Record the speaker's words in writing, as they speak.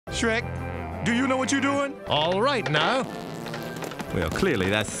Shrek, do you know what you're doing? All right now. Well, clearly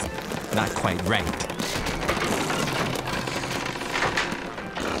that's not quite right.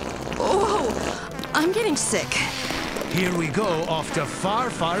 Oh, I'm getting sick. Here we go off to far,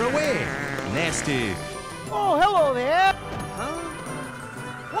 far away. Nasty. Oh, hello there. Huh?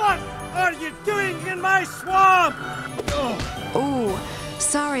 What are you doing in my swamp? Oh,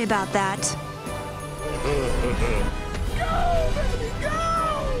 sorry about that. Go, baby, go!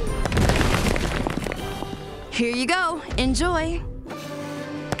 Here you go. Enjoy.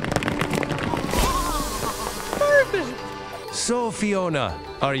 Perfect. So, Fiona,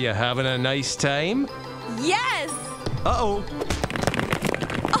 are you having a nice time? Yes! Uh-oh.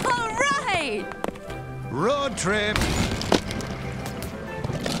 All right! Road trip.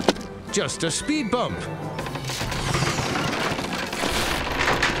 Just a speed bump.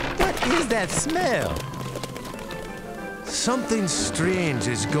 What is that smell? Something strange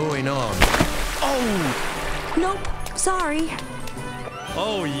is going on. Oh! Nope, sorry.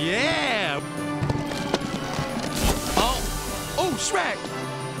 Oh, yeah! Oh, Shrek!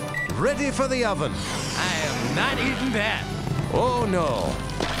 Ready for the oven. I am not eating that. Oh, no.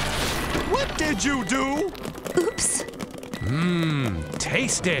 What did you do? Oops.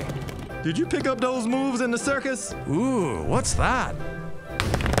 Tasty. Did you pick up those moves in the circus? Ooh, what's that?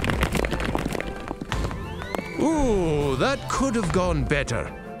 Ooh, that could have gone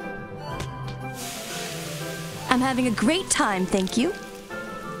better. I'm having a great time, thank you.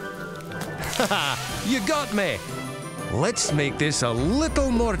 Haha, you got me. Let's make this a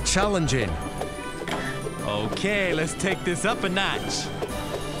little more challenging. Okay, let's take this up a notch.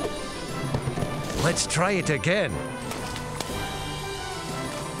 Let's try it again.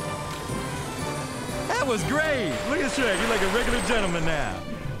 That was great. Look at Shrek, you're like a regular gentleman now.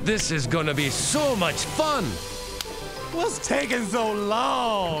 This is gonna be so much fun. What's taking so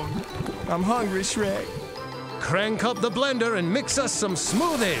long? I'm hungry, Shrek. Crank up the blender and mix us some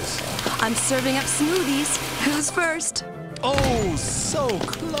smoothies. I'm serving up smoothies. Who's first? Oh, so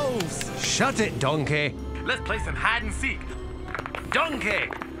close. Shut it, donkey. Let's play some hide and seek. Donkey!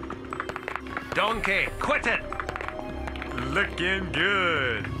 Donkey, quit it! Looking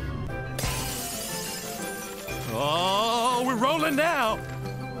good. Oh, we're rolling now.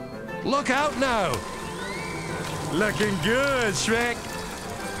 Look out now! Looking good, Shrek.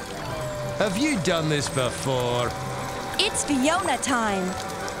 Have you done this before? It's Fiona time.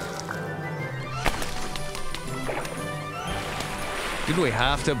 Did we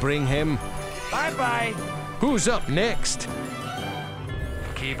have to bring him? Bye-bye. Who's up next?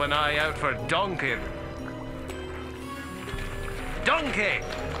 Keep an eye out for Donkey. Donkey!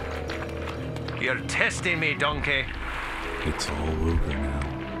 You're testing me, Donkey. It's all over now.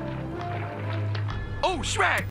 Oh, Shrek!